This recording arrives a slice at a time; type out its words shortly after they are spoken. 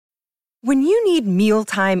When you need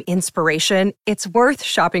mealtime inspiration, it's worth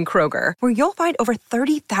shopping Kroger, where you'll find over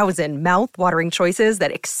 30,000 mouth-watering choices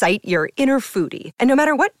that excite your inner foodie. And no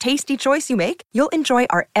matter what tasty choice you make, you'll enjoy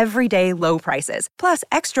our everyday low prices, plus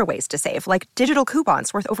extra ways to save, like digital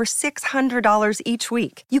coupons worth over $600 each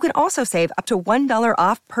week. You can also save up to $1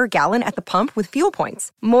 off per gallon at the pump with fuel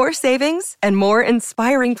points. More savings and more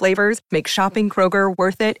inspiring flavors make shopping Kroger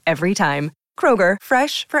worth it every time. Kroger,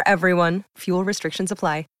 fresh for everyone. Fuel restrictions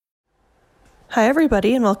apply. Hi,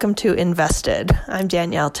 everybody, and welcome to Invested. I'm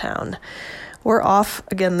Danielle Town. We're off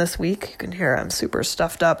again this week. You can hear I'm super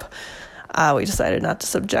stuffed up. We decided not to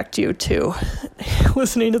subject you to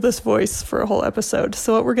listening to this voice for a whole episode.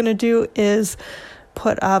 So what we're going to do is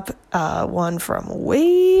put up one from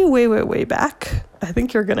way back. I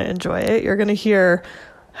think you're going to enjoy it. You're going to hear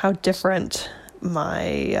how different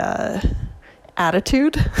my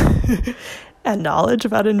attitude and knowledge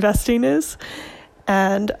about investing is.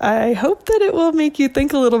 And I hope that it will make you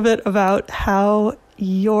think a little bit about how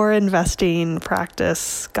your investing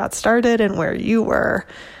practice got started and where you were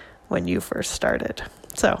when you first started.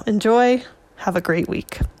 So enjoy. Have a great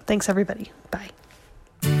week. Thanks, everybody. Bye.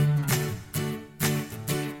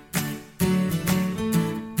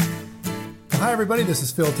 Hi, everybody. This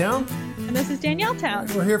is Phil Town. And this is Danielle Town.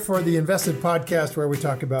 We're here for the Invested podcast, where we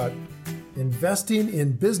talk about investing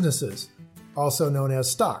in businesses, also known as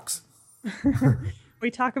stocks.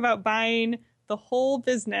 We talk about buying the whole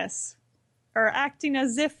business, or acting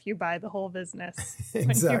as if you buy the whole business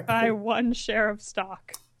when you buy one share of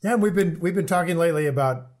stock. Yeah, and we've been talking lately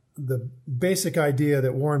about the basic idea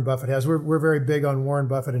that Warren Buffett has. We're very big on Warren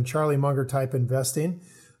Buffett and Charlie Munger type investing,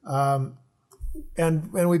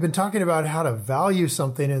 and we've been talking about how to value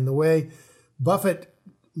something in the way Buffett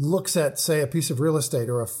looks at, say, a piece of real estate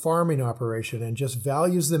or a farming operation and just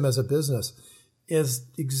values them as a business. Is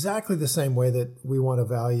exactly the same way that we want to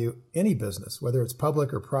value any business, whether it's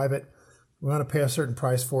public or private. We want to pay a certain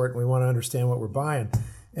price for it, and we want to understand what we're buying.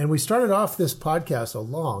 And we started off this podcast a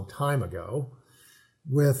long time ago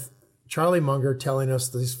with Charlie Munger telling us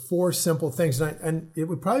these 4 simple things. And it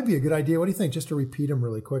would probably be a good idea. What do you think? Just to repeat them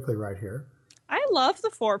really quickly right here. I love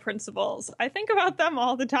the 4 principles. I think about them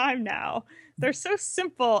all the time now. They're so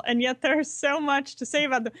simple, and yet there's so much to say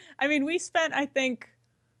about them. I mean, we spent, I think,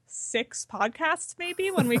 6 podcasts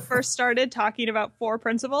maybe when we first started talking about 4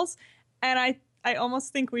 principles, and I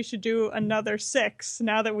almost think we should do another 6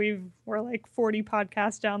 now that we're like 40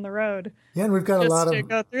 podcasts down the road. Yeah, and we've got a lot to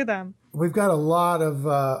go through them. We've got a lot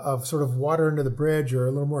of sort of water under the bridge, or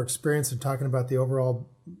a little more experience in talking about the overall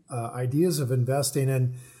ideas of investing.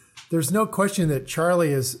 And there's no question that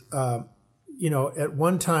Charlie is, at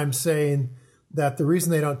one time saying that the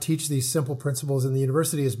reason they don't teach these simple principles in the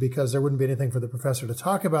university is because there wouldn't be anything for the professor to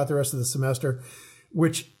talk about the rest of the semester,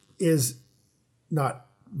 which is not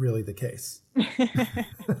really the case.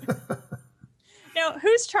 Now,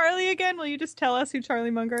 who's Charlie again? Will you just tell us who Charlie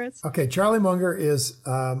Munger is? Okay, Charlie Munger is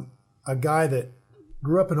a guy that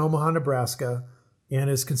grew up in Omaha, Nebraska, and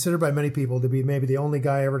is considered by many people to be maybe the only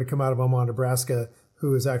guy ever to come out of Omaha, Nebraska,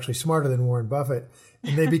 who is actually smarter than Warren Buffett.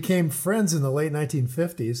 And they became friends in the late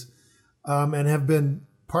 1950s. And have been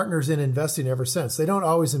partners in investing ever since. They don't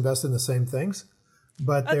always invest in the same things,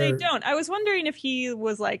 but they don't. I was wondering if he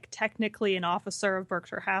was like technically an officer of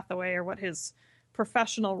Berkshire Hathaway, or what his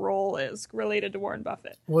professional role is related to Warren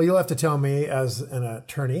Buffett. Well, you'll have to tell me as an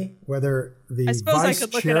attorney whether the vice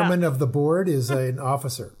chairman of the board is an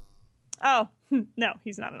officer. Oh, no,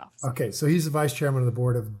 he's not an officer. Okay, so he's the vice chairman of the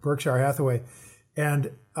board of Berkshire Hathaway.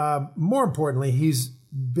 And more importantly, he's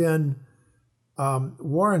been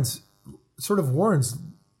Warren's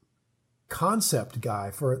concept guy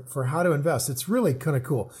for how to invest. It's really kind of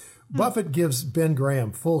cool. Buffett gives Ben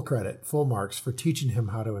Graham full credit, full marks for teaching him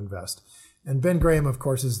how to invest. And Ben Graham, of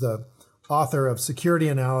course, is the author of Security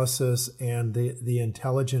Analysis and The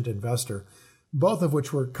Intelligent Investor, both of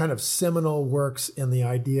which were kind of seminal works in the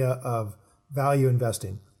idea of value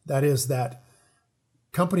investing. That is, that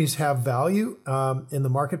companies have value in the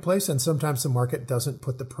marketplace, and sometimes the market doesn't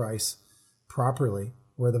put the price properly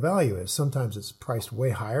where the value is. Sometimes it's priced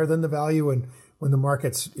way higher than the value when the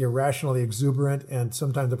market's irrationally exuberant, and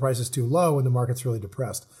sometimes the price is too low when the market's really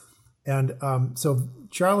depressed. And so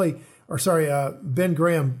Ben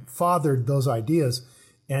Graham fathered those ideas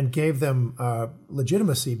and gave them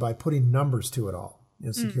legitimacy by putting numbers to it all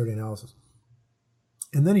in security analysis.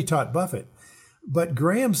 And then he taught Buffett. But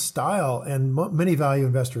Graham's style, and many value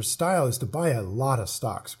investors' style, is to buy a lot of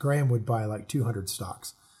stocks. Graham would buy like 200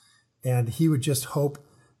 stocks. And he would just hope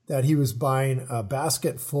that he was buying a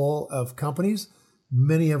basket full of companies,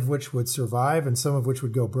 many of which would survive and some of which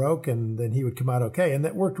would go broke, and then he would come out okay. And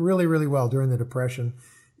that worked really, really well during the Depression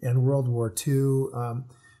and World War II.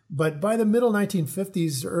 But by the middle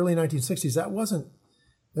 1950s, early 1960s,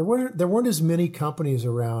 there weren't as many companies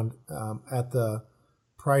around at the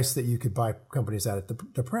price that you could buy companies at the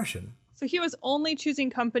Depression. So he was only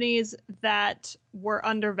choosing companies that were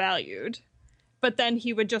undervalued, but then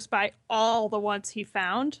he would just buy all the ones he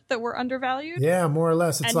found that were undervalued. Yeah, more or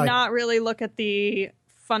less. It's and not really look at the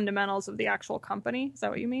fundamentals of the actual company. Is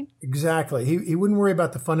that what you mean? Exactly. He wouldn't worry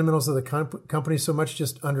about the fundamentals of the company so much,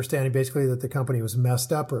 just understanding basically that the company was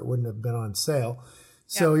messed up or it wouldn't have been on sale.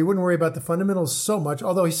 So he wouldn't worry about the fundamentals so much,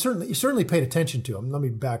 although he certainly paid attention to them. Let me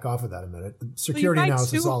back off of that a minute. The security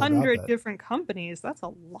analysis is all about that. 200 different companies. That's a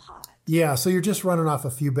lot. Yeah, so you're just running off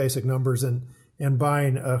a few basic numbers and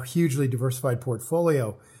buying a hugely diversified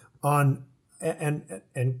portfolio on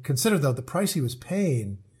and consider though the price he was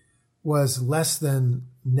paying was less than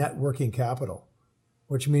net working capital,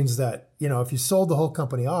 which means that, if you sold the whole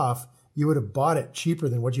company off, you would have bought it cheaper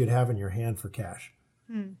than what you'd have in your hand for cash.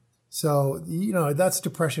 So, that's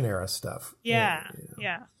Depression era stuff. Yeah.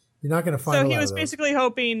 You're not going to find. So he was basically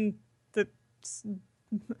hoping that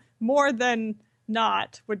more than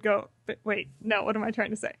not would go. But wait, no. What am I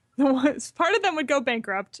trying to say? Part of them would go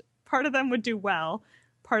bankrupt. Part of them would do well.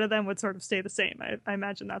 Part of them would sort of stay the same. I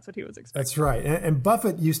imagine that's what he was expecting. That's right. And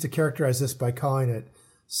Buffett used to characterize this by calling it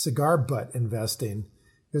cigar butt investing.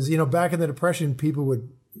 Because, back in the Depression, people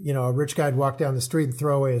would, a rich guy'd walk down the street and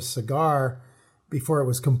throw away a cigar before it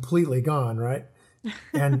was completely gone, right?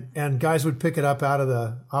 And guys would pick it up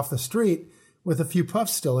off the street with a few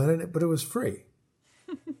puffs still in it, but it was free.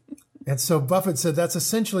 And so Buffett said that's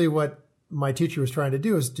essentially what my teacher was trying to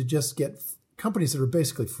do, is to just get companies that are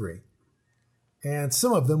basically free. And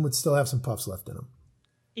some of them would still have some puffs left in them.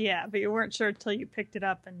 Yeah, but you weren't sure until you picked it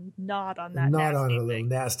up and gnawed on that little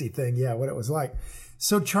nasty thing. Yeah, what it was like.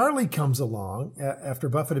 So Charlie comes along after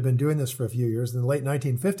Buffett had been doing this for a few years. In the late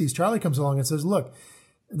 1950s, Charlie comes along and says, look,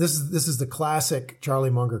 this is the classic Charlie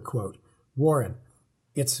Munger quote. Warren,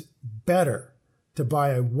 it's better to buy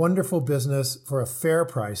a wonderful business for a fair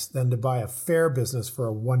price than to buy a fair business for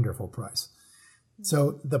a wonderful price.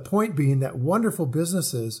 So the point being that wonderful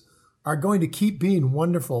businesses are going to keep being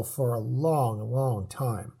wonderful for a long, long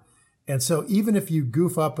time. And so even if you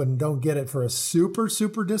goof up and don't get it for a super,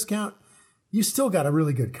 super discount, you still got a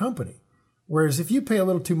really good company. Whereas if you pay a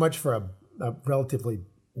little too much for a relatively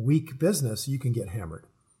weak business, you can get hammered.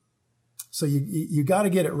 So you got to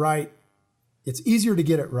get it right. It's easier to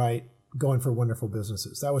get it right going for wonderful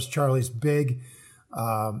businesses. That was Charlie's big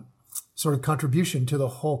sort of contribution to the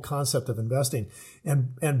whole concept of investing.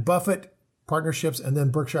 And Buffett partnerships and then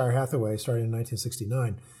Berkshire Hathaway, starting in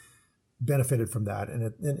 1969, benefited from that.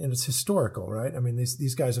 And it's historical, right? I mean,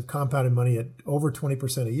 these guys have compounded money at over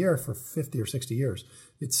 20% a year for 50 or 60 years.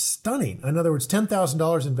 It's stunning. In other words,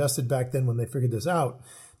 $10,000 invested back then when they figured this out,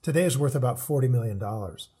 today is worth about $40 million.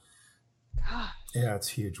 Gosh. Yeah, it's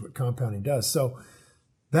huge what compounding does. So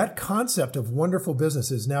that concept of wonderful business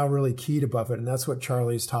is now really key to Buffett, and that's what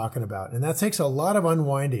Charlie's talking about. And that takes a lot of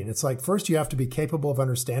unwinding. It's like, first, you have to be capable of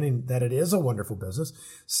understanding that it is a wonderful business.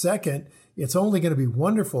 Second, it's only going to be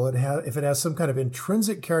wonderful if it has some kind of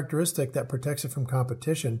intrinsic characteristic that protects it from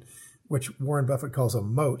competition, which Warren Buffett calls a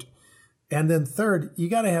moat. And then third, you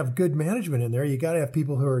got to have good management in there. You got to have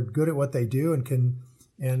people who are good at what they do and can.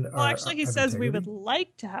 Well, actually, he says we would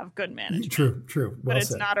like to have good management. True. But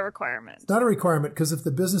it's not a requirement. It's not a requirement because if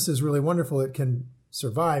the business is really wonderful, it can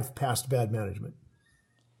survive past bad management.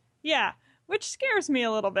 Yeah, which scares me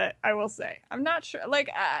a little bit, I will say. I'm not sure.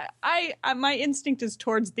 Like, my instinct is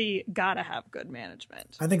towards the gotta have good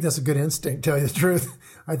management. I think that's a good instinct, to tell you the truth.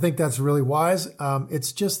 I think that's really wise.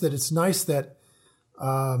 It's just that it's nice that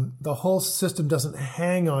the whole system doesn't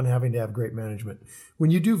hang on having to have great management. When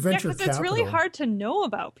you do venture capital, it's really hard to know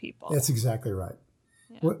about people. That's exactly right.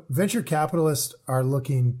 Yeah. Venture capitalists are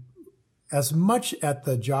looking as much at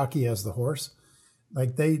the jockey as the horse.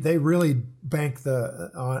 Like they really bank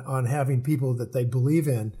on having people that they believe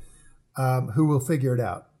in who will figure it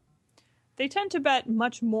out. They tend to bet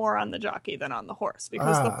much more on the jockey than on the horse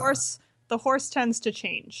because the horse tends to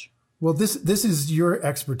change. Well, this is your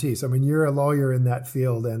expertise. I mean, you're a lawyer in that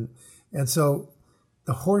field, and so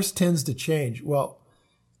the horse tends to change. Well,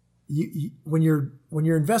 when you're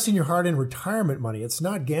investing your hard-earned retirement money, it's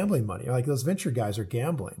not gambling money. Like those venture guys are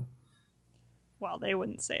gambling. Well, they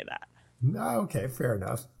wouldn't say that. No, okay, fair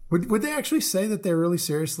enough. Would they actually say that they really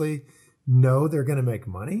seriously know they're going to make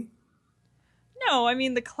money? No, I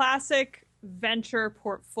mean the classic venture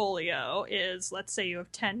portfolio is, let's say you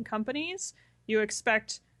have 10 companies, you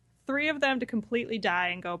expect 3 of them to completely die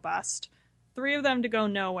and go bust, 3 of them to go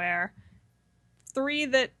nowhere, 3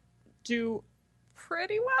 that do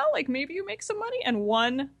pretty well, like maybe you make some money, and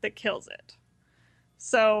one that kills it.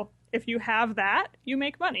 So if you have that, you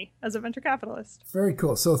make money as a venture capitalist. Very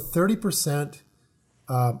cool. So 30%.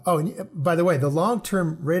 And by the way, the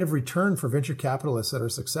long-term rate of return for venture capitalists that are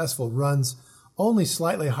successful runs only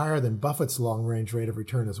slightly higher than Buffett's long-range rate of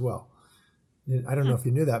return as well. I don't know if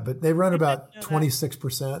you knew that, but they run about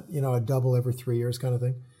 26%, a double every 3 years kind of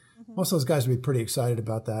thing. Mm-hmm. Most of those guys would be pretty excited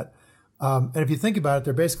about that. And if you think about it,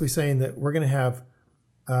 they're basically saying that we're going to have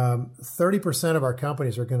 30% of our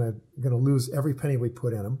companies are going to lose every penny we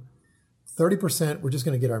put in them. 30%, we're just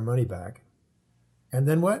going to get our money back. And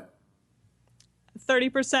then what?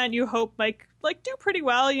 30% you hope like do pretty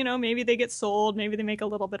well, maybe they get sold, maybe they make a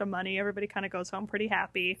little bit of money, everybody kind of goes home pretty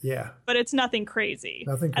happy. Yeah. But it's nothing crazy.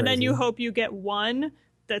 Nothing crazy. And then you hope you get one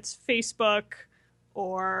that's Facebook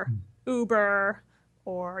or Uber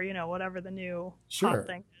or, whatever the new hot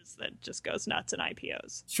thing is that just goes nuts in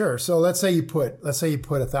IPOs. Sure. So let's say you put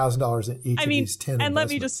 $1,000 in each of these 10 and let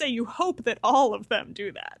me just say, you hope that all of them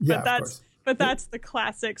do that. Yeah, but that's the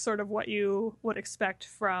classic sort of what you would expect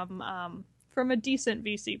from a decent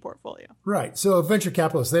VC portfolio. Right. So venture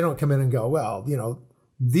capitalists, they don't come in and go, well,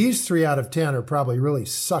 these 3 out of 10 are probably really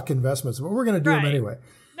suck investments, but we're going to do them anyway.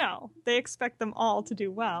 No, they expect them all to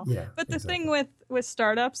do well. Yeah, but the thing with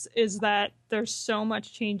startups is that there's so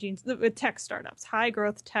much changing with tech startups, high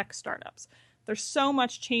growth tech startups. There's so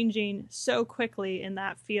much changing so quickly in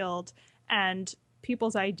that field, and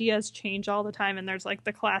people's ideas change all the time. And there's like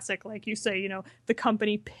the classic, like you say, the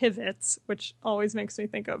company pivots, which always makes me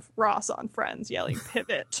think of Ross on Friends yelling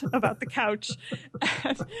pivot about the couch.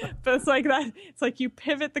 But it's like that. It's like you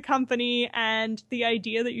pivot the company, and the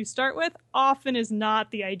idea that you start with often is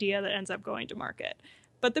not the idea that ends up going to market.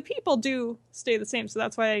 But the people do stay the same. So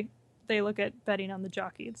that's why they look at betting on the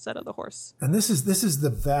jockey instead of the horse. And this is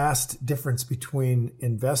the vast difference between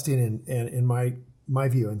investing and in my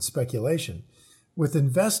view, and speculation. With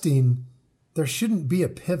investing, there shouldn't be a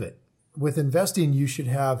pivot. With investing, you should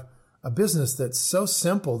have a business that's so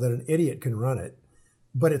simple that an idiot can run it,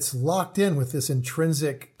 but it's locked in with this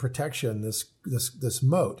intrinsic protection, this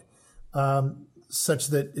moat, such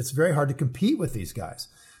that it's very hard to compete with these guys.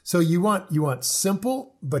 So you want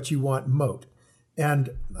simple, but you want moat. And,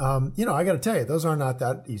 I got to tell you, those are not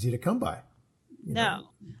that easy to come by. No.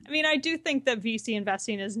 I mean, I do think that VC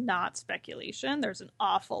investing is not speculation. There's an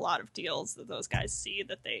awful lot of deals that those guys see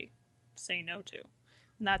that they say no to.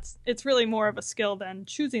 And it's really more of a skill than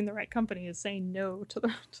choosing the right company is saying no to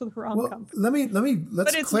the wrong company.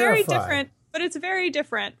 Let's clarify. Very different, but it's very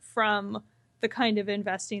different from the kind of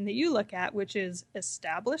investing that you look at, which is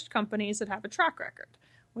established companies that have a track record.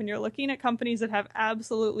 When you're looking at companies that have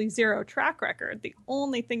absolutely zero track record, the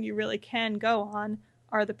only thing you really can go on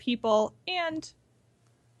are the people and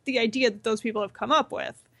the idea that those people have come up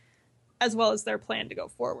with, as well as their plan to go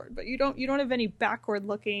forward. But you don't have any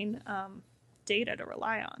backward-looking data to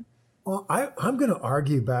rely on. Well, I'm going to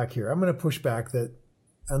argue back here. I'm going to push back that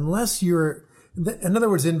unless in other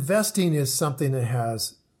words, investing is something that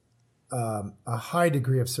has a high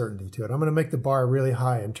degree of certainty to it. I'm going to make the bar really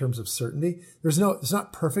high in terms of certainty. It's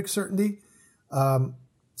not perfect certainty.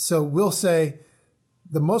 So we'll say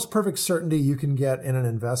the most perfect certainty you can get in an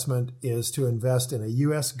investment is to invest in a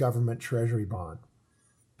U.S. government treasury bond,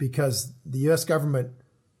 because the U.S. government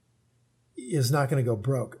is not going to go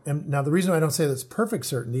broke. And now the reason I don't say that's perfect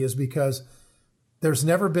certainty is because there's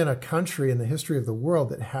never been a country in the history of the world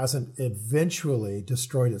that hasn't eventually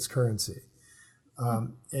destroyed its currency.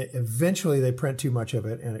 Eventually they print too much of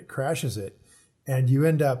it and it crashes it, and you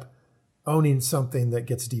end up owning something that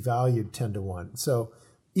gets devalued 10 to 1. So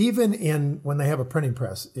even when they have a printing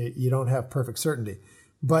press, you don't have perfect certainty.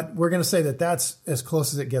 But we're going to say that that's as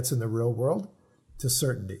close as it gets in the real world to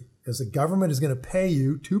certainty, because the government is going to pay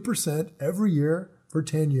you 2% every year for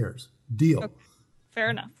 10 years. Deal. Okay. Fair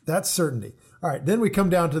enough. That's certainty. All right. Then we come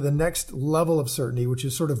down to the next level of certainty, which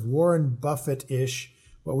is sort of Warren Buffett-ish,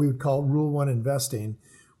 what we would call Rule 1 investing,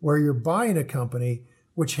 where you're buying a company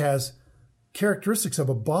which has characteristics of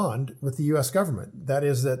a bond with the U.S. government. That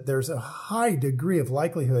is, that there's a high degree of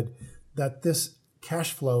likelihood that this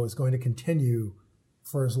cash flow is going to continue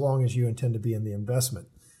for as long as you intend to be in the investment.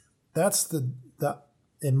 That's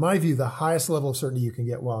in my view, the highest level of certainty you can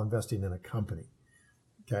get while investing in a company.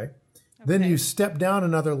 Okay. Then you step down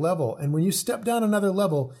another level. And when you step down another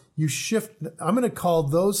level, you shift. I'm going to call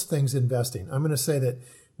those things investing. I'm going to say that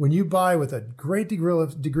when you buy with a great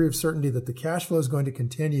degree of certainty that the cash flow is going to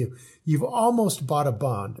continue, you've almost bought a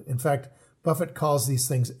bond. In fact, Buffett calls these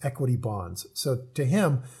things equity bonds. So to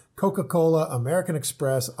him, Coca-Cola, American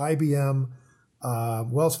Express, IBM,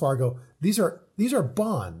 Wells Fargo, these are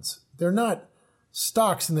bonds. They're not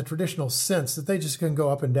stocks in the traditional sense that they just can go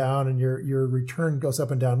up and down and your return goes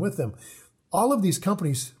up and down with them. All of these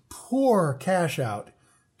companies pour cash out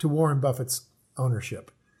to Warren Buffett's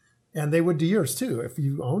ownership. And they would to yours too if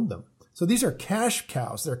you owned them. So these are cash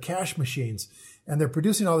cows. They're cash machines. And they're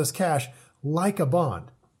producing all this cash like a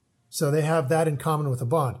bond. So they have that in common with a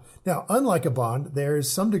bond. Now, unlike a bond, there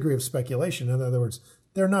is some degree of speculation. In other words,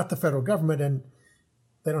 they're not the federal government and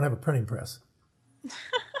they don't have a printing press.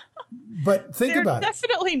 But think about it. They're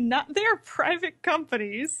definitely not. They're private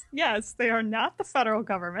companies. Yes, they are not the federal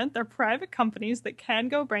government. They're private companies that can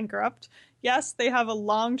go bankrupt. Yes, they have a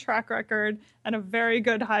long track record and a very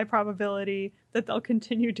good high probability that they'll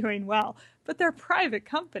continue doing well. But they're private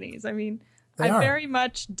companies. I mean, I very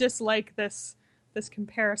much dislike this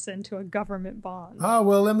comparison to a government bond. Oh,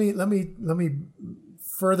 well, let me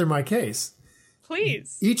further my case.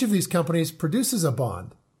 Please. Each of these companies produces a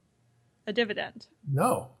bond. A dividend.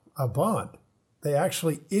 No, a bond. They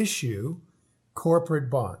actually issue corporate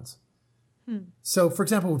bonds. So, for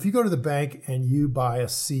example, if you go to the bank and you buy a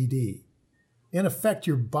CD, in effect,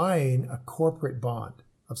 you're buying a corporate bond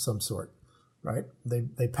of some sort, right?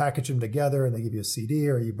 They package them together and they give you a CD,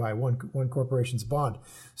 or you buy one corporation's bond.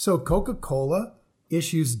 So Coca-Cola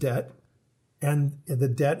issues debt, and the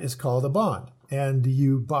debt is called a bond. And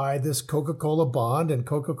you buy this Coca-Cola bond, and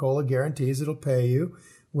Coca-Cola guarantees it'll pay you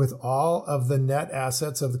with all of the net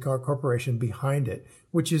assets of the corporation behind it,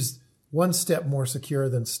 which is one step more secure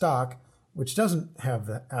than stock, which doesn't have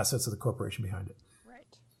the assets of the corporation behind it.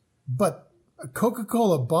 Right. But a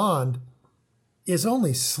Coca-Cola bond is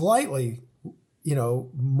only slightly,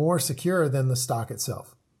 more secure than the stock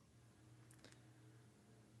itself.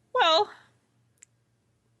 Well,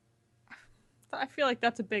 I feel like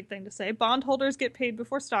that's a big thing to say. Bondholders get paid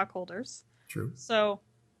before stockholders. True. So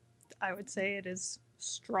I would say it is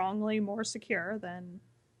strongly more secure than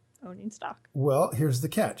owning stock. Well, here's the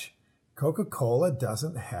catch. Coca-Cola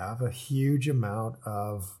doesn't have a huge amount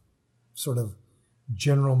of sort of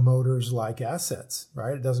General Motors-like assets,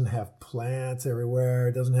 right? It doesn't have plants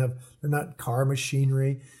everywhere. They're not car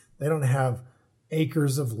machinery. They don't have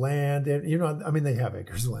acres of land. They have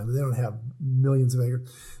acres of land, but they don't have millions of acres.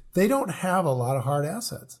 They don't have a lot of hard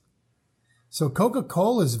assets. So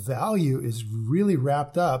Coca-Cola's value is really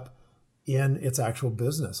wrapped up in its actual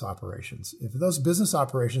business operations. If those business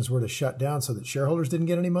operations were to shut down so that shareholders didn't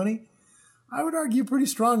get any money, I would argue pretty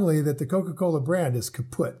strongly that the Coca-Cola brand is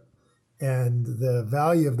kaput and the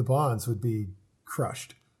value of the bonds would be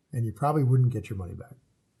crushed and you probably wouldn't get your money back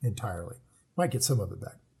entirely. Might get some of it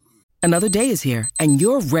back. Another day is here and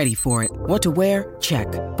you're ready for it. What to wear? Check.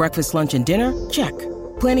 Breakfast, lunch, and dinner? Check.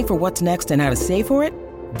 Planning for what's next and how to save for it?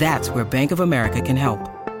 That's where Bank of America can help.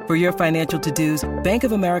 For your financial to-dos, Bank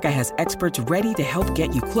of America has experts ready to help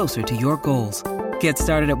get you closer to your goals. Get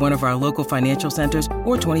started at one of our local financial centers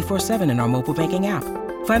or 24/7 in our mobile banking app.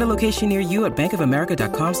 Find a location near you at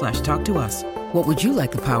bankofamerica.com/talktous. What would you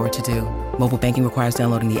like the power to do? Mobile banking requires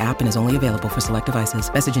downloading the app and is only available for select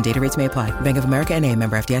devices. Message and data rates may apply. Bank of America NA,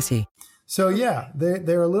 member FDIC. So yeah,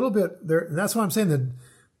 they're a little bit, that's why I'm saying that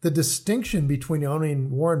the distinction between owning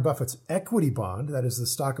Warren Buffett's equity bond, that is the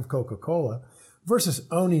stock of Coca-Cola, versus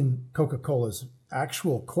owning Coca-Cola's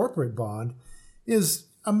actual corporate bond is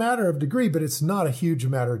a matter of degree, but it's not a huge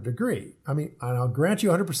matter of degree. I mean, and I'll grant you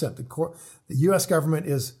 100%, the U.S. government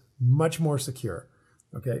is much more secure,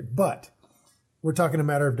 okay? But we're talking a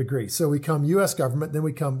matter of degree. So we come U.S. government, then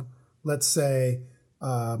we come, let's say,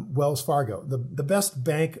 Wells Fargo, the best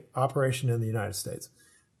bank operation in the United States.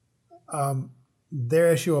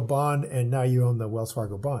 They issue a bond, and now you own the Wells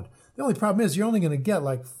Fargo bond. The only problem is you're only going to get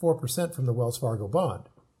like 4% from the Wells Fargo bond.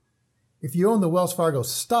 If you own the Wells Fargo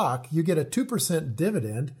stock, you get a 2%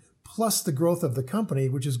 dividend plus the growth of the company,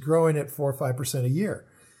 which is growing at 4 or 5% a year,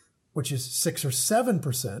 which is 6 or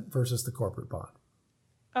 7% versus the corporate bond.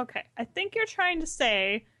 Okay. I think you're trying to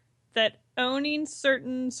say that owning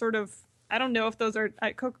certain sort of, I don't know if those are,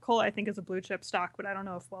 Coca-Cola I think is a blue chip stock, but I don't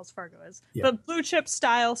know if Wells Fargo is. Yeah. But blue chip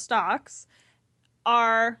style stocks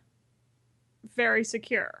are very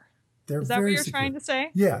secure. Is that what you're trying to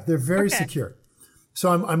say? Yeah, they're very secure. So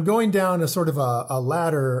I'm going down a sort of a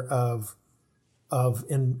ladder of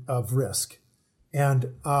risk,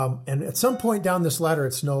 and at some point down this ladder,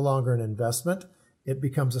 it's no longer an investment; it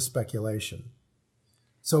becomes a speculation.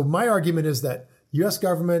 So my argument is that U.S.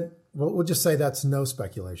 government, we'll just say that's no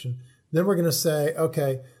speculation. Then we're going to say,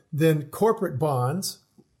 okay, then corporate bonds,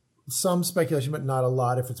 some speculation, but not a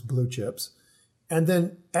lot if it's blue chips, and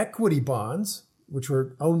then equity bonds, which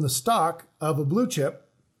own the stock of a blue chip.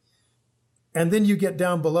 And then you get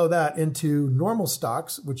down below that into normal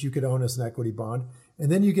stocks, which you could own as an equity bond.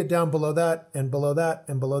 And then you get down below that and below that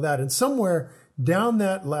and below that. And somewhere down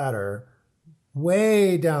that ladder,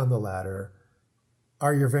 way down the ladder,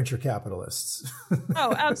 are your venture capitalists.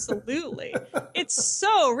 Oh, absolutely. It's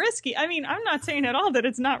so risky. I mean, I'm not saying at all that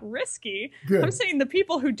it's not risky. Good. I'm saying the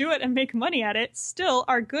people who do it and make money at it still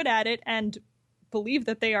are good at it and believe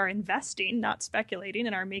that they are investing, not speculating,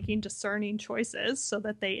 and are making discerning choices so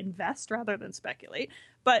that they invest rather than speculate.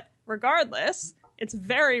 But regardless, it's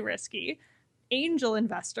very risky. Angel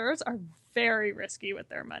investors are very risky with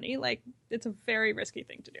their money. Like, it's a very risky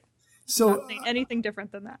thing to do. So Not saying anything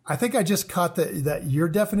different than that. I think I just caught that your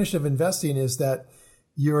definition of investing is that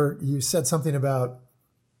you said something about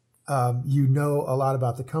you know a lot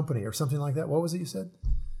about the company or something like that. What was it you said?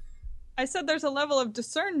 I said there's a level of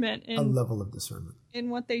discernment in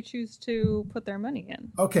what they choose to put their money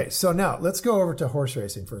in. Okay, so now let's go over to horse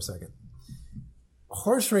racing for a second.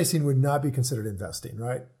 Horse racing would not be considered investing,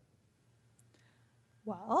 right?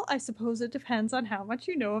 Well, I suppose it depends on how much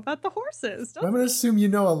you know about the horses. I'm going to assume you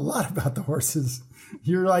know a lot about the horses.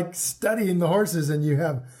 You're like studying the horses, and you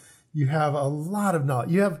have a lot of knowledge.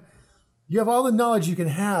 You have all the knowledge you can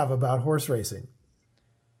have about horse racing.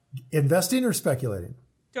 Investing or speculating?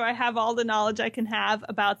 Do I have all the knowledge I can have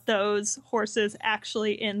about those horses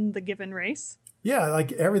actually in the given race? Yeah,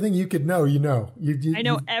 like everything you could know, you know. I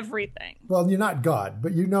know everything. Well, you're not God,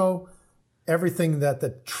 but you know everything that the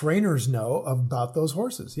trainers know about those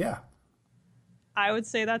horses. Yeah. I would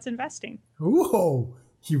say that's investing. Ooh,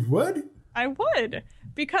 you would? I would,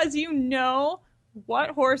 because you know what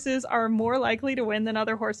horses are more likely to win than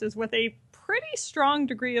other horses with a pretty strong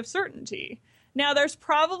degree of certainty. Now, there's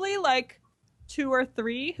probably like 2 or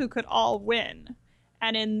 3 who could all win.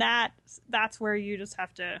 And in that's where you just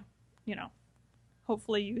have to,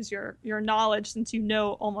 hopefully use your knowledge, since you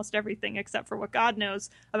know almost everything except for what God knows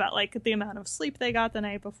about, like the amount of sleep they got the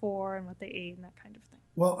night before and what they ate and that kind of thing.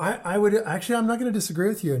 Well, I would actually, I'm not going to disagree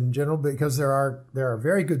with you in general, because there are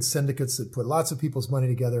very good syndicates that put lots of people's money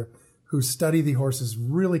together, who study the horses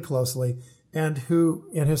really closely, and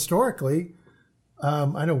historically,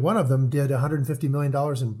 I know one of them did $150 million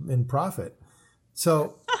in profit.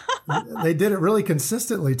 So they did it really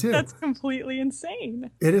consistently too. That's completely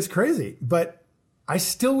insane. It is crazy, but I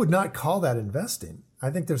still would not call that investing.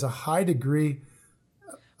 I think there's a high degree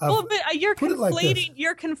of, but you're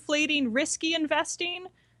conflating risky investing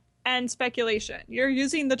and speculation. You're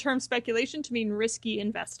using the term speculation to mean risky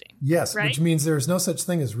investing. Yes, right? Which means there's no such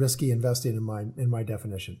thing as risky investing in my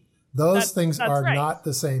definition. Those things are right. Not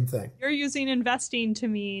the same thing. You're using investing to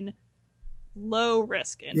mean low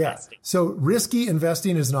risk investing. Yeah. So risky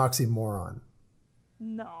investing is an oxymoron.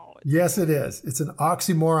 No. Yes, it is. It's an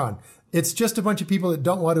oxymoron. It's just a bunch of people that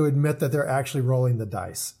don't want to admit that they're actually rolling the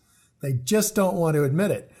dice. They just don't want to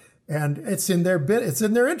admit it. And it's in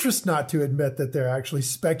their interest not to admit that they're actually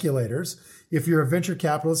speculators. If you're a venture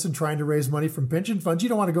capitalist and trying to raise money from pension funds, you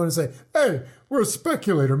don't want to go in and say, "Hey, we're a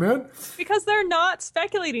speculator, man." Because they're not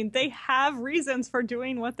speculating. They have reasons for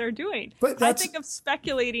doing what they're doing. But I think of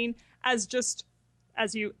speculating as just,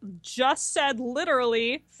 as you just said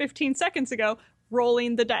literally 15 seconds ago,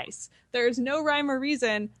 rolling the dice. There is no rhyme or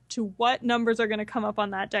reason to what numbers are going to come up on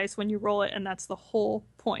that dice when you roll it, and that's the whole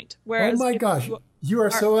point. Whereas, oh my gosh, you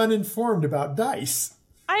are so uninformed about dice.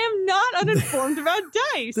 I am not uninformed about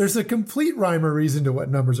dice. There's a complete rhyme or reason to what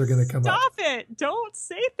numbers are going to come up. Stop it. Don't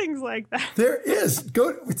say things like that. There is.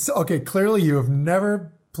 Okay, clearly you have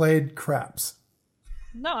never played craps.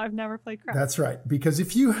 No, I've never played craps. That's right. Because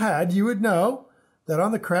if you had, you would know that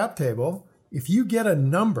on the crap table, if you get a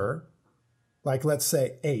number, like let's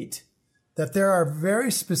say 8, that there are very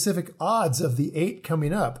specific odds of the 8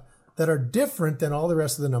 coming up that are different than all the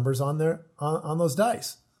rest of the numbers on those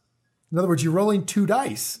dice. In other words, you're rolling 2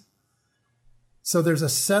 dice. So there's a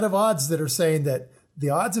set of odds that are saying that the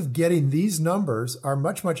odds of getting these numbers are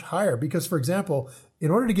much, much higher. Because, for example,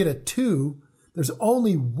 in order to get a 2, there's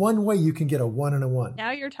only one way you can get a 1 and a 1.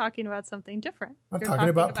 Now you're talking about something different. I'm talking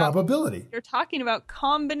about probability. You're talking about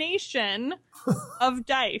combination of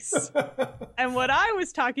dice. And what I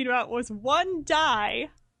was talking about was one die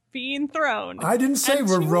being thrown. I didn't say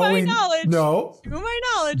we're rolling. To my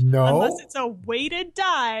knowledge, unless it's a weighted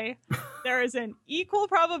die, there is an equal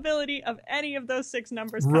probability of any of those 6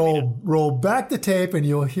 numbers coming up. Roll back the tape and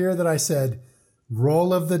you'll hear that I said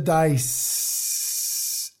roll of the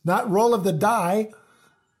dice. Not roll of the die.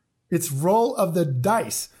 It's roll of the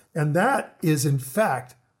dice. And that is, in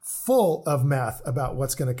fact, full of math about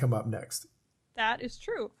what's going to come up next. That is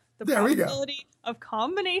true. The probability of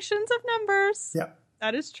combinations of numbers. Yep.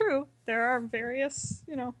 That is true. There are various,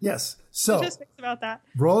 yes. So, statistics about that.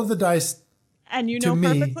 Roll of the dice. And you know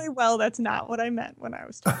perfectly well that's not what I meant when I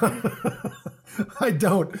was talking. I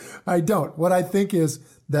don't. What I think is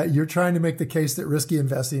that you're trying to make the case that risky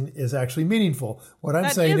investing is actually meaningful. What I'm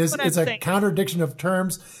saying is it's a contradiction of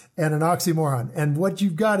terms and an oxymoron. And what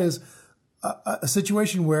you've got is a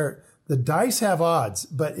situation where the dice have odds,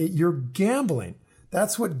 but you're gambling.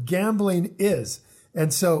 That's what gambling is.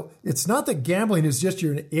 And so it's not that gambling is just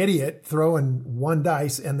you're an idiot throwing one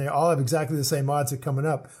dice and they all have exactly the same odds of coming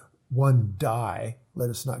up. One die. Let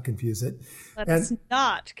us not confuse it. Let's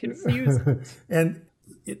not confuse it. And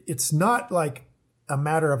it's not like a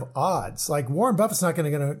matter of odds. Like Warren Buffett's not going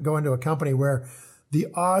to go into a company where the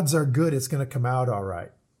odds are good, it's going to come out all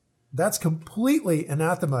right. That's completely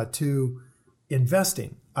anathema to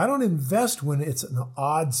investing. I don't invest when it's an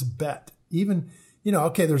odds bet. Even,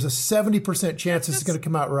 okay, there's a 70% chance it's going to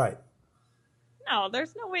come out right. No,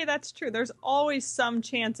 there's no way that's true. There's always some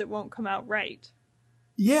chance it won't come out right.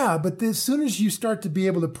 Yeah, but as soon as you start to be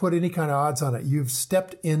able to put any kind of odds on it, you've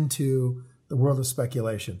stepped into the world of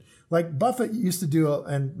speculation. Like Buffett used to do,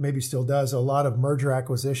 and maybe still does, a lot of merger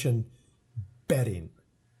acquisition betting.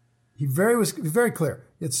 He was very clear.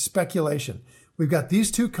 It's speculation. We've got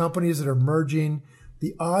these two companies that are merging.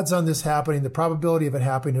 The odds on this happening, the probability of it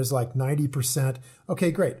happening is like 90%.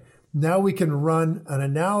 Okay, great. Now we can run an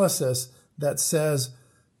analysis that says,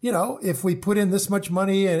 if we put in this much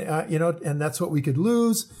money and, and that's what we could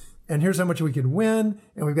lose, and here's how much we could win,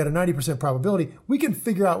 and we've got a 90% probability, we can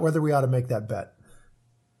figure out whether we ought to make that bet.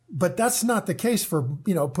 But that's not the case for,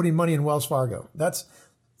 putting money in Wells Fargo.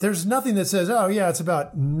 There's nothing that says, oh yeah, it's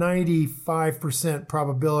about 95%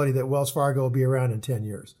 probability that Wells Fargo will be around in 10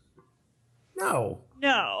 years. No,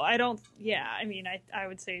 I don't. Yeah. I mean, I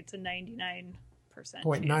would say it's a 99%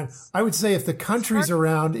 0.9. chance. I would say if the country's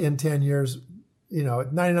around in 10 years,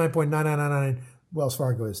 99.9999 Wells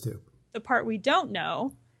Fargo is too. The part we don't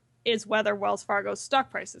know is whether Wells Fargo's stock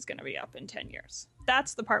price is going to be up in 10 years.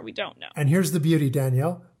 That's the part we don't know. And here's the beauty,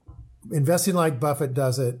 Danielle. Investing like Buffett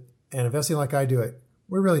does it and investing like I do it,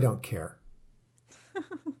 we really don't care.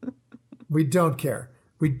 We don't care.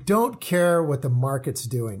 We don't care what the market's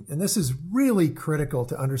doing. And this is really critical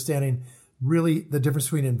to understanding really the difference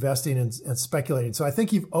between investing and speculating. So I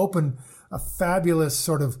think you've opened a fabulous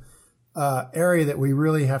sort of area that we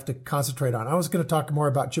really have to concentrate on. I was going to talk more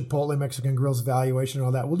about Chipotle Mexican Grill's valuation and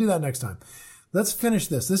all that. We'll do that next time. Let's finish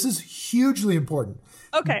this. This is hugely important.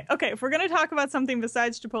 Okay. If we're going to talk about something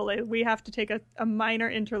besides Chipotle, we have to take a minor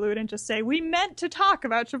interlude and just say we meant to talk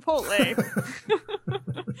about Chipotle.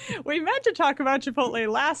 We meant to talk about Chipotle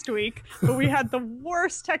last week, but we had the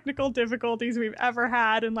worst technical difficulties we've ever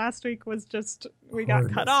had. And last week was just, we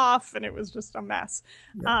got cut off and it was just a mess.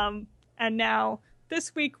 Yeah. And now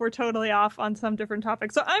this week we're totally off on some different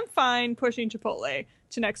topic. So I'm fine pushing Chipotle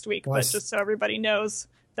to next week, but just so everybody knows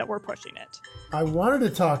that we're pushing it. I wanted to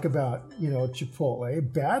talk about,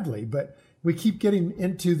 Chipotle badly, but we keep getting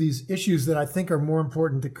into these issues that I think are more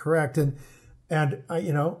important to correct. And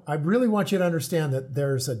I really want you to understand that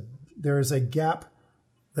there is a gap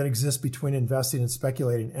that exists between investing and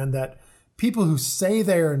speculating, and that people who say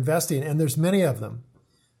they are investing, and there's many of them,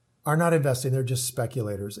 are not investing. They're just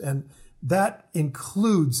speculators. And that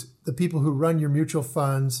includes the people who run your mutual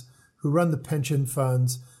funds, who run the pension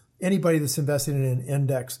funds, anybody that's investing in an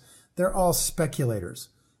index. They're all speculators.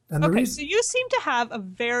 And so you seem to have a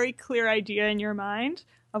very clear idea in your mind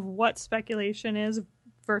of what speculation is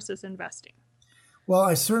versus investing. Well,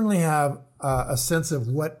 I certainly have a sense of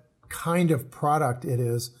what kind of product it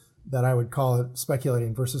is that I would call it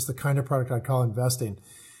speculating versus the kind of product I'd call investing.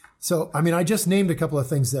 So, I just named a couple of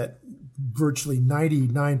things that virtually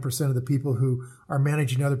 99% of the people who are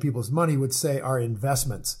managing other people's money would say are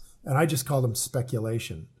investments. And I just call them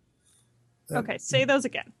speculation. Okay, say those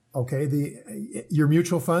again. Okay, your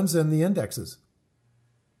mutual funds and the indexes,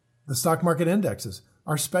 the stock market indexes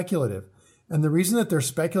are speculative. And the reason that they're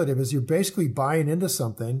speculative is you're basically buying into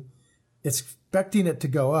something, expecting it to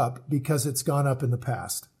go up because it's gone up in the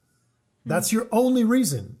past. That's your only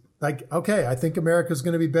reason. Like, okay, I think America is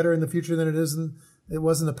going to be better in the future than it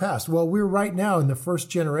was in the past. Well, we're right now in the first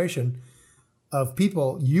generation of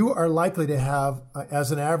people. You are likely to have,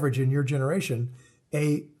 as an average in your generation,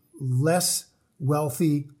 a less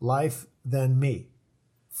wealthy life than me.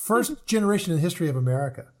 First generation in the history of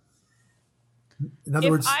America. In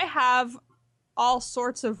other words, I have all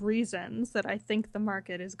sorts of reasons that I think the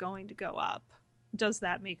market is going to go up, does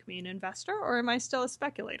that make me an investor, or am I still a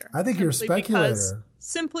speculator? I think you're a speculator.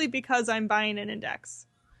 Simply because I'm buying an index.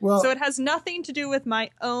 Well, so it has nothing to do with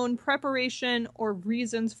my own preparation or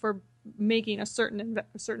reasons for making a certain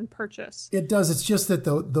purchase. It does. It's just that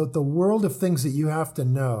the world of things that you have to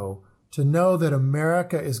know that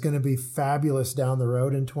America is going to be fabulous down the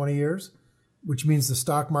road in 20 years, which means the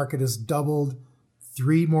stock market has doubled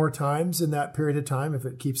 3 more times in that period of time if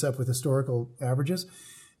it keeps up with historical averages.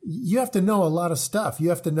 You have to know a lot of stuff. You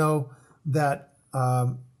have to know that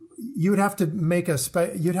you'd have to make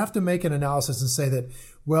an analysis and say that,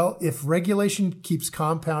 well, if regulation keeps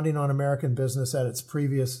compounding on American business at its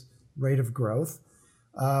previous rate of growth,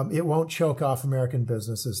 it won't choke off American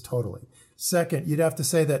businesses totally. Second, you'd have to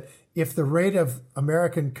say that if the rate of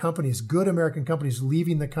American companies, good American companies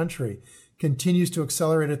leaving the country continues to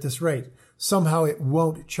accelerate at this rate, somehow it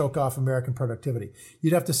won't choke off American productivity.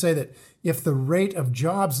 You'd have to say that if the rate of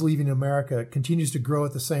jobs leaving America continues to grow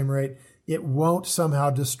at the same rate, it won't somehow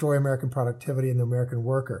destroy American productivity and the American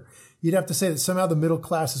worker. You'd have to say that somehow the middle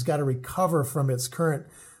class has got to recover from its current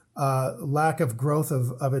lack of growth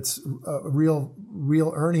of its real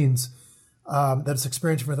earnings that it's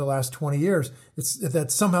experienced for the last 20 years.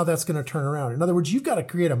 That somehow that's going to turn around. In other words, you've got to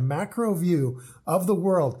create a macro view of the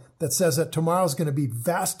world that says that tomorrow is going to be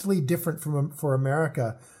vastly different for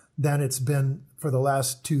America than it's been for the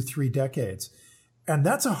last 2-3 decades. And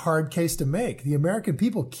that's a hard case to make. The American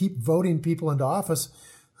people keep voting people into office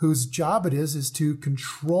whose job it is to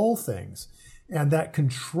control things. And that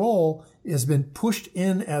control has been pushed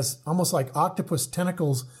in as almost like octopus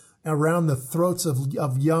tentacles around the throats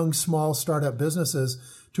of young, small startup businesses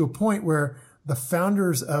to a point where the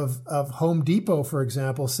founders of Home Depot, for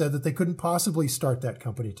example, said that they couldn't possibly start that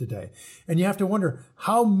company today. And you have to wonder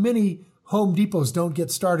how many Home Depots don't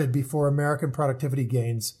get started before American productivity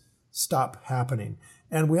gains stop happening.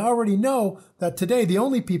 And we already know that today the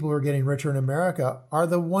only people who are getting richer in America are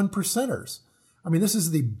the 1%ers. I mean, this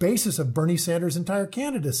is the basis of Bernie Sanders' entire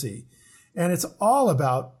candidacy. And it's all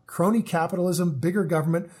about crony capitalism, bigger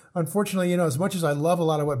government. Unfortunately, as much as I love a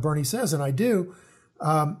lot of what Bernie says, and I do,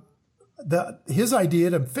 his idea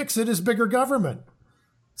to fix it is bigger government.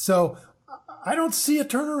 So I don't see a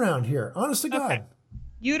turnaround here, honest to God. Okay.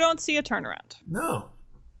 You don't see a turnaround. No.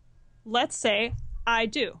 Let's say I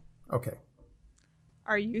do. Okay.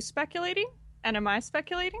 Are you speculating? And am I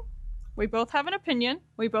speculating? We both have an opinion.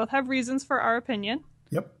 We both have reasons for our opinion.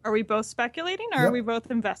 Yep. Are we both speculating or are we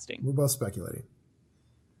both investing? We're both speculating.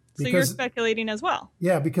 So you're speculating as well.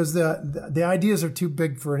 Yeah, because the ideas are too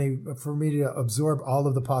big for me to absorb all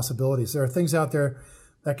of the possibilities. There are things out there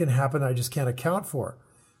that can happen I just can't account for.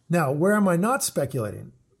 Now, where am I not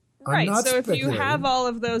speculating? Right. So if you have all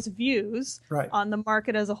of those views right. on the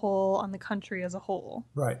market as a whole, on the country as a whole,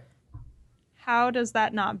 right. How does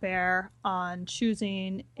that not bear on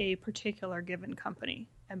choosing a particular given company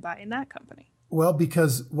and buying that company? Well,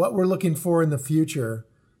 because what we're looking for in the future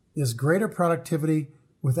is greater productivity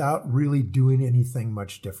without really doing anything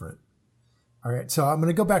much different. All right. So I'm going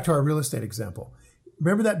to go back to our real estate example.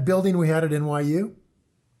 Remember that building we had at NYU?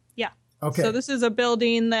 Yeah. Okay. So this is a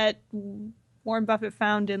building that Warren Buffett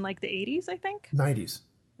found in like the 80s, I think? 90s.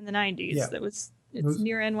 In the 90s. Yeah. It's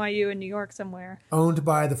near NYU in New York somewhere. Owned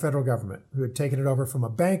by the federal government, who had taken it over from a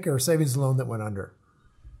bank or a savings loan that went under.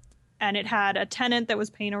 And it had a tenant that was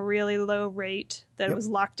paying a really low rate that was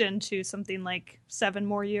locked into something like 7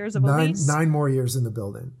 more years of a lease. 9 more years in the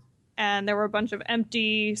building. And there were a bunch of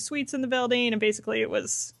empty suites in the building, and basically it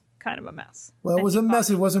was kind of a mess. Well, it was a mess.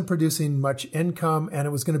 It wasn't producing much income, and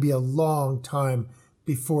it was going to be a long time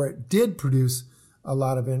before it did produce a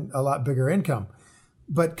lot bigger income.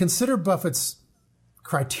 But consider Buffett's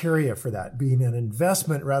criteria for that being an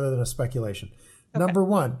investment rather than a speculation. Okay. Number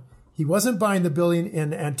one, he wasn't buying the building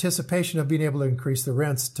in anticipation of being able to increase the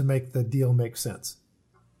rents to make the deal make sense.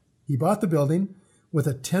 He bought the building with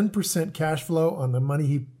a 10% cash flow on the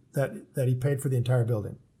money that he paid for the entire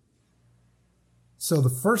building. So the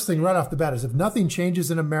first thing right off the bat is if nothing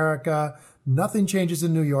changes in America, nothing changes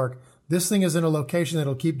in New York, this thing is in a location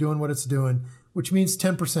that'll keep doing what it's doing, which means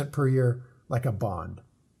 10% per year, like a bond.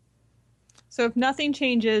 So if nothing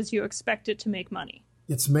changes, you expect it to make money.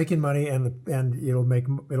 It's making money, and it'll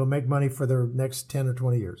make money for the next 10 or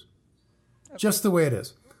 20 years. Okay. Just the way it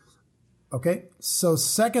is. Okay? So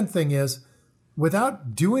second thing is,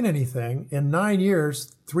 without doing anything, in 9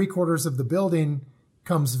 years, 3/4 of the building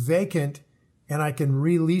comes vacant, and I can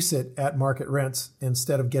release it at market rents.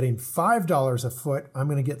 Instead of getting $5 a foot, I'm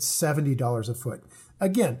going to get $70 a foot.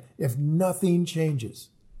 Again, if nothing changes,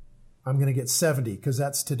 I'm going to get 70 because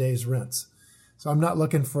that's today's rents. So I'm not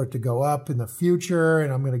looking for it to go up in the future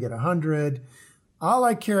and I'm going to get 100. All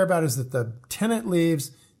I care about is that the tenant leaves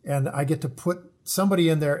and I get to put somebody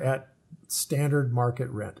in there at standard market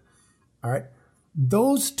rent. All right.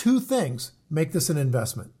 Those two things make this an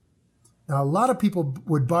investment. Now, a lot of people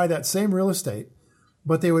would buy that same real estate,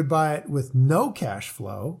 but they would buy it with no cash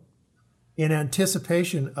flow in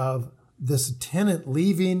anticipation of this tenant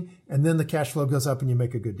leaving, and then the cash flow goes up and you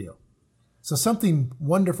make a good deal. So something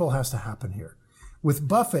wonderful has to happen here. With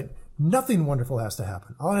Buffett, nothing wonderful has to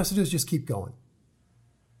happen. All it has to do is just keep going.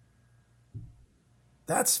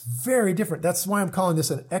 That's very different. That's why I'm calling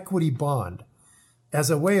this an equity bond, as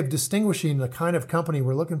a way of distinguishing the kind of company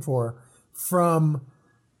we're looking for from,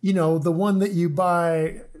 the one that you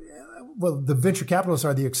buy. Well, the venture capitalists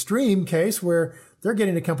are the extreme case where they're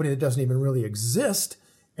getting a company that doesn't even really exist,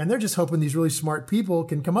 and they're just hoping these really smart people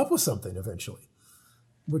can come up with something eventually,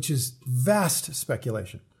 which is vast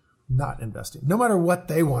speculation, not investing. No matter what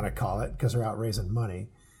they want to call it, because they're out raising money,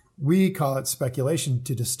 we call it speculation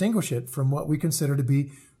to distinguish it from what we consider to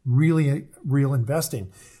be really real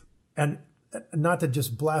investing. And not to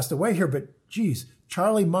just blast away here, but geez,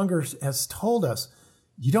 Charlie Munger has told us,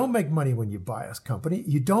 you don't make money when you buy a company.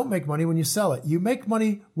 You don't make money when you sell it. You make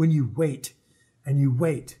money when you wait, and you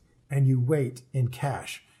wait, and you wait in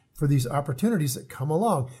cash for these opportunities that come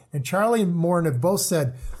along. And Charlie and Warren have both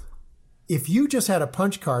said, if you just had a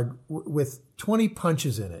punch card with 20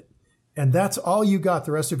 punches in it, and that's all you got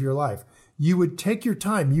the rest of your life, you would take your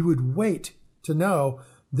time. You would wait to know,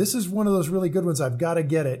 this is one of those really good ones. I've got to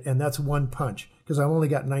get it. And that's one punch because I've only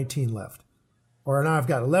got 19 left. Or now I've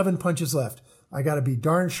got 11 punches left. I got to be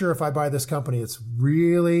darn sure if I buy this company, it's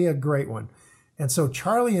really a great one. And so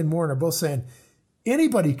Charlie and Warren are both saying,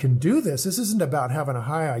 anybody can do this. This isn't about having a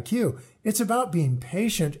high IQ. It's about being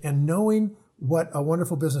patient and knowing what a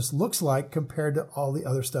wonderful business looks like compared to all the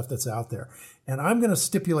other stuff that's out there. And I'm going to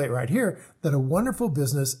stipulate right here that a wonderful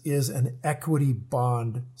business is an equity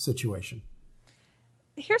bond situation.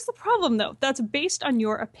 Here's the problem, though. That's based on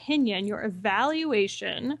your opinion, your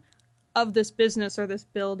evaluation of this business or this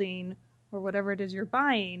building or whatever it is you're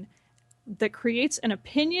buying, that creates an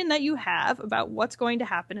opinion that you have about what's going to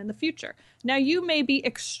happen in the future. Now, you may be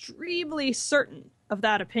extremely certain of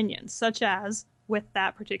that opinion, such as with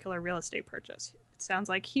that particular real estate purchase. It sounds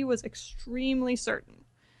like he was extremely certain.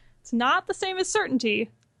 It's not the same as certainty.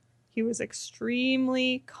 He was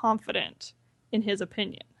extremely confident in his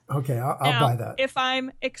opinion. Okay, I'll buy that. If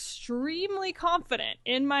I'm extremely confident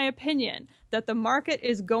in my opinion that the market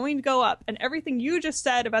is going to go up and everything you just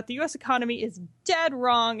said about the U.S. economy is dead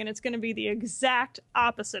wrong and it's going to be the exact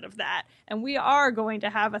opposite of that, and we are going to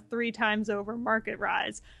have a 3 times over market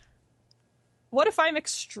rise, what if I'm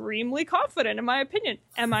extremely confident in my opinion?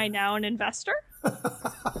 Am I now an investor?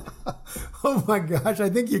 Oh my gosh, I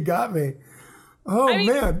think you got me.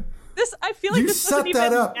 Man. I feel like this doesn't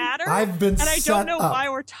even matter. I've been and I don't know why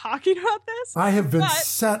we're talking about this. I have been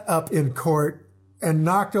set up in court and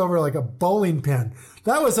knocked over like a bowling pin.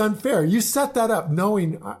 That was unfair. You set that up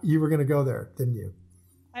knowing you were going to go there, didn't you?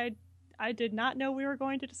 I did not know we were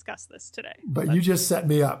going to discuss this today. But you just set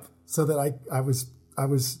me up so that I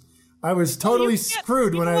was totally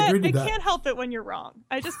screwed when I agreed to that. I can't help it when you're wrong.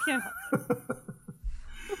 I just can't help it.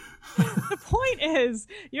 The point is,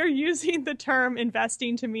 you're using the term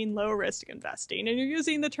investing to mean low risk investing, and you're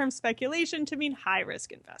using the term speculation to mean high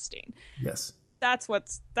risk investing. Yes. That's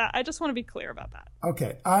I just want to be clear about that.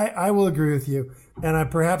 Okay. I will agree with you. And I'm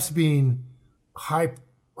perhaps being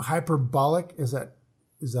hyperbolic. Is that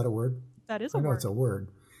a word? That is a word. I know word. It's a word.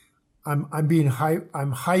 I'm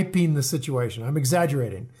hyping the situation. I'm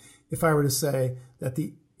exaggerating if I were to say that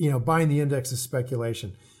buying the index is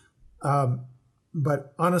speculation.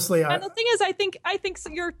 But honestly, and the thing is, I think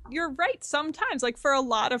you're right. Sometimes, like for a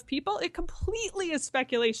lot of people, it completely is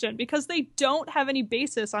speculation because they don't have any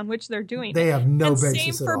basis on which they're doing it. They have no basis at all.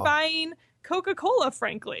 Same for buying Coca-Cola,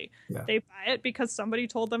 frankly. Yeah. They buy it because somebody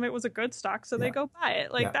told them it was a good stock, so they go buy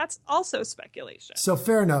it. That's also speculation. So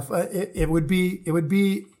fair enough. It would be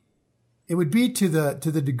to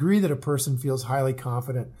the degree that a person feels highly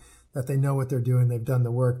confident that they know what they're doing, they've done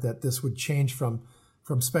the work, that this would change from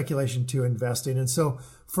speculation to investing. And so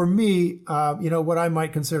for me, what I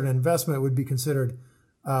might consider an investment would be considered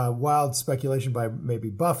wild speculation by maybe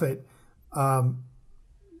Buffett. And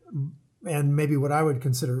maybe what I would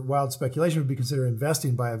consider wild speculation would be considered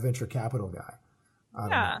investing by a venture capital guy.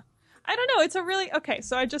 I don't know. It's a really, okay,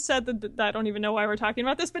 so I just said that I don't even know why we're talking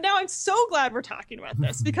about this, but now I'm so glad we're talking about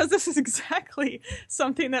this because this is exactly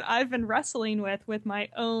something that I've been wrestling with my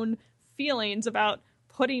own feelings about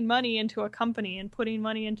putting money into a company and putting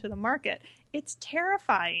money into the market. It's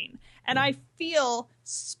terrifying. And I feel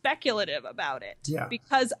speculative about it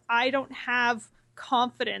because I don't have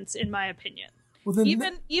confidence in my opinion. Well,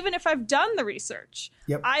 then even if I've done the research,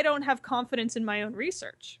 I don't have confidence in my own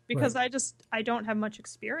research because I don't have much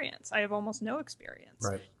experience. I have almost no experience.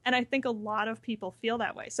 Right. And I think a lot of people feel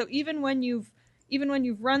that way. So even when you've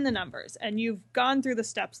run the numbers and you've gone through the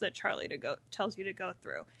steps that Charlie tells you to go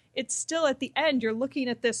through, it's still at the end, you're looking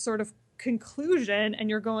at this sort of conclusion and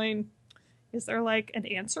you're going, is there like an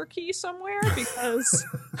answer key somewhere? Because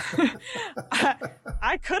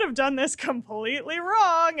I could have done this completely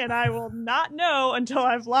wrong and I will not know until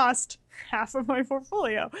I've lost half of my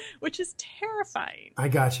portfolio, which is terrifying. I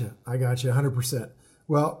got you 100%.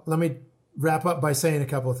 Well, let me wrap up by saying a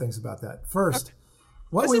couple of things about that. First,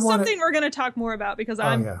 this is something we're going to talk more about because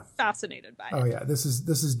I'm fascinated by it. Oh yeah, this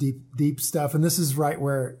is deep stuff, and this is right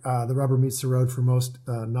where the rubber meets the road for most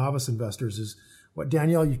novice investors. Is what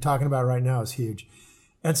Danielle you're talking about right now is huge,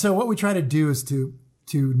 and so what we try to do is to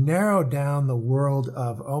narrow down the world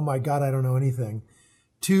of, oh my God, I don't know anything,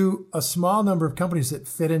 to a small number of companies that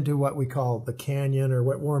fit into what we call the canyon, or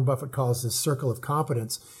what Warren Buffett calls the circle of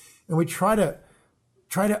competence, and we try to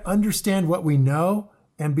understand what we know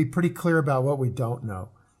and be pretty clear about what we don't know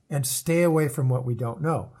and stay away from what we don't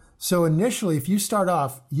know. So initially, if you starting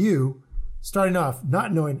off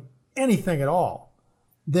not knowing anything at all,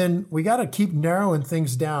 then we got to keep narrowing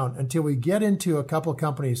things down until we get into a couple of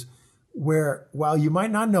companies where, while you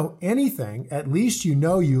might not know anything, at least you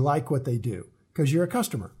know you like what they do because you're a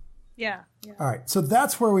customer. Yeah. All right. So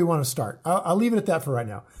that's where we want to start. I'll leave it at that for right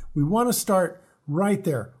now. We want to start right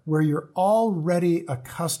there where you're already a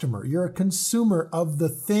customer. You're a consumer of the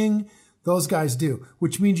thing those guys do,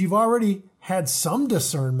 which means you've already had some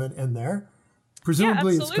discernment in there.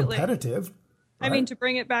 Presumably it's competitive. Right? I mean, to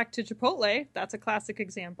bring it back to Chipotle, that's a classic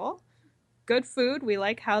example. Good food. We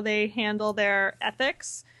like how they handle their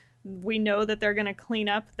ethics. We know that they're going to clean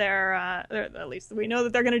up at least we know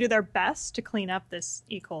that they're going to do their best to clean up this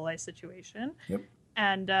E. coli situation. Yep.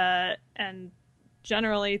 And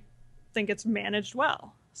generally think it's managed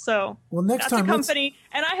well. So next that's time, a company,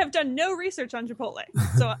 and I have done no research on Chipotle.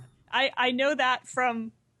 So I know that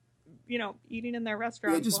from, eating in their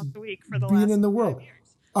restaurants once a week for the last being in the world. 5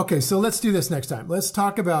 years. Okay, so let's do this next time. Let's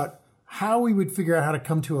talk about how we would figure out how to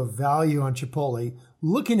come to a value on Chipotle,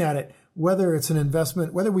 looking at it, whether it's an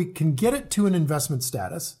investment, whether we can get it to an investment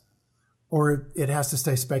status, or it has to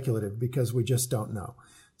stay speculative because we just don't know.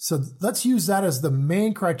 So let's use that as the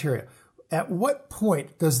main criteria. At what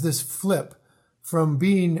point does this flip from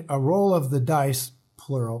being a roll of the dice,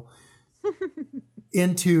 plural,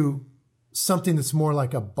 into something that's more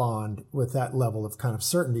like a bond with that level of kind of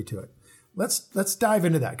certainty to it? Let's dive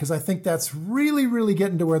into that, because I think that's really, really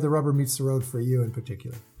getting to where the rubber meets the road for you in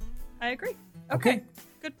particular. I agree. Okay.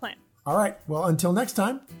 Good plan. All right. Well, until next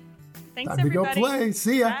time. Thanks, time everybody. to go play.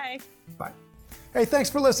 See ya. Bye. Bye. Hey, thanks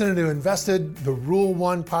for listening to Invested, the Rule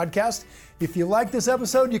 1 podcast. If you like this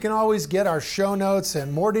episode, you can always get our show notes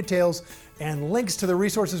and more details and links to the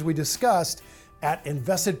resources we discussed at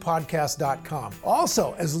investedpodcast.com.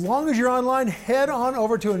 Also, as long as you're online, head on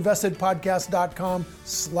over to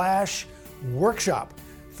investedpodcast.com/workshop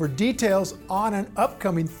for details on an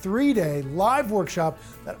upcoming 3-day live workshop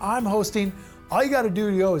that I'm hosting. All you got to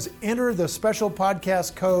do is enter the special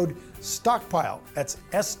podcast code STOCKPILE, that's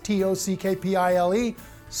STOCKPILE,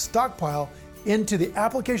 STOCKPILE, into the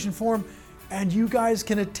application form, and you guys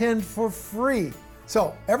can attend for free.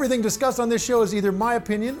 So everything discussed on this show is either my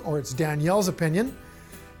opinion or it's Danielle's opinion,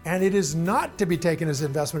 and it is not to be taken as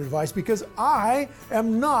investment advice because I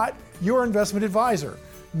am not your investment advisor,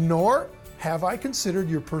 nor have I considered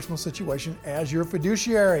your personal situation as your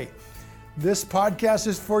fiduciary. This podcast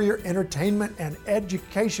is for your entertainment and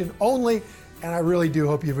education only, and I really do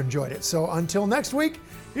hope you've enjoyed it. So until next week,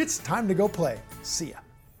 it's time to go play. See ya.